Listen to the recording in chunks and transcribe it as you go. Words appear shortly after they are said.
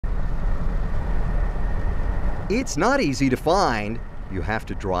It's not easy to find. You have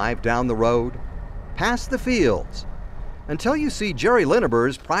to drive down the road, past the fields, until you see Jerry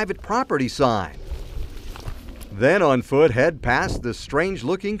Lineber's private property sign. Then on foot, head past the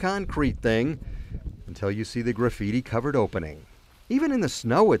strange-looking concrete thing until you see the graffiti-covered opening. Even in the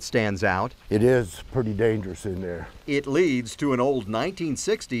snow, it stands out. It is pretty dangerous in there. It leads to an old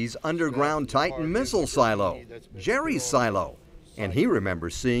 1960s underground Titan missile silo, Jerry's silo, and he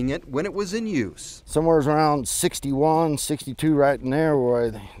remembers seeing it when it was in use. Somewhere around 61, 62, right in there,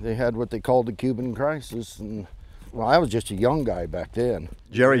 where they had what they called the Cuban crisis. And well, I was just a young guy back then.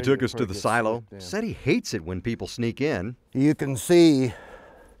 Jerry took us to the silo, said he hates it when people sneak in. You can see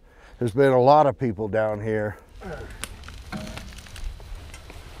there's been a lot of people down here.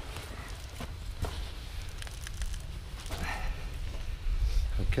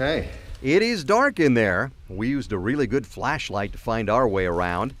 Okay. It is dark in there. We used a really good flashlight to find our way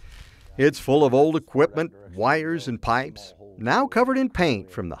around. It's full of old equipment, wires and pipes, now covered in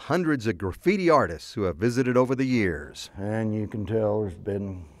paint from the hundreds of graffiti artists who have visited over the years. And you can tell there's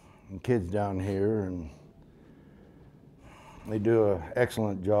been kids down here, and they do an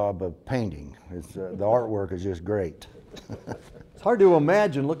excellent job of painting. The artwork is just great. It's hard to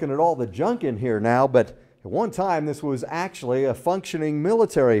imagine looking at all the junk in here now, but at one time, this was actually a functioning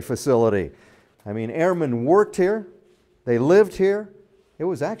military facility. I mean, airmen worked here, they lived here. It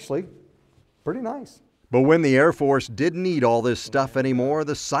was actually pretty nice. But when the Air Force didn't need all this stuff anymore,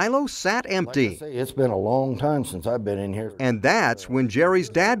 the silo sat empty. Like I say, it's been a long time since I've been in here. And that's when Jerry's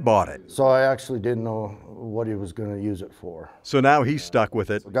dad bought it. So I actually didn't know what he was going to use it for. So now he's stuck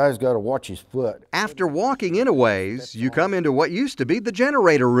with it. The guy's got to watch his foot. After walking in a ways, you come into what used to be the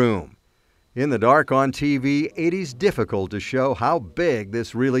generator room. In the dark on TV, it is difficult to show how big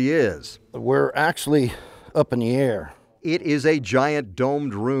this really is. We're actually up in the air. It is a giant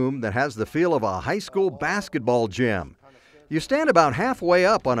domed room that has the feel of a high school basketball gym. You stand about halfway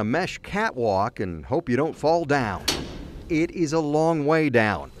up on a mesh catwalk and hope you don't fall down. It is a long way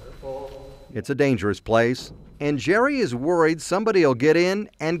down. It's a dangerous place, and Jerry is worried somebody will get in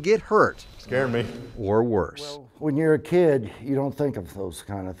and get hurt. Scared me. Or worse. Well, when you're a kid, you don't think of those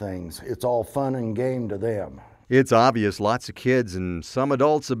kind of things. It's all fun and game to them. It's obvious lots of kids and some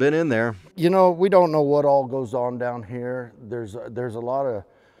adults have been in there. You know, we don't know what all goes on down here. There's a lot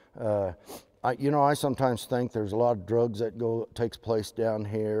of, I sometimes think there's a lot of drugs that takes place down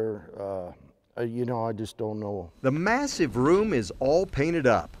here. I just don't know. The massive room is all painted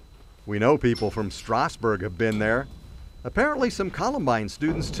up. We know people from Strasbourg have been there. Apparently some Columbine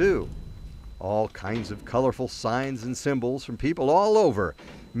students too. All kinds of colorful signs and symbols from people all over,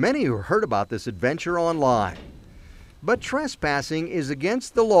 many who heard about this adventure online. But trespassing is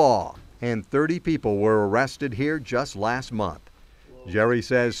against the law, and 30 people were arrested here just last month. Jerry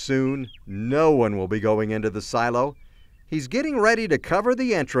says soon no one will be going into the silo. He's getting ready to cover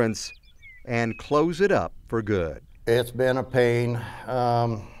the entrance and close it up for good. It's been a pain.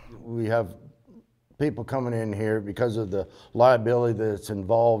 We have people coming in here because of the liability that's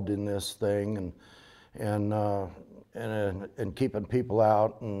involved in this thing, and keeping people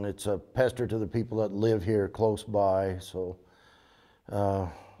out, and it's a pester to the people that live here close by. So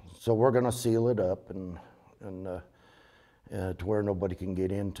we're going to seal it up and to where nobody can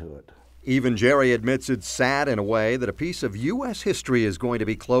get into it. Even Jerry admits it's sad in a way that a piece of U.S. history is going to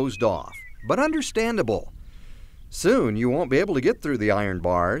be closed off, but understandable. Soon you won't be able to get through the iron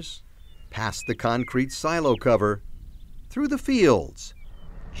bars, past the concrete silo cover, through the fields,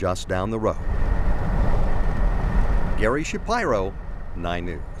 just down the road. Gary Shapiro, 9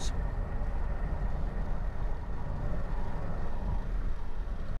 News.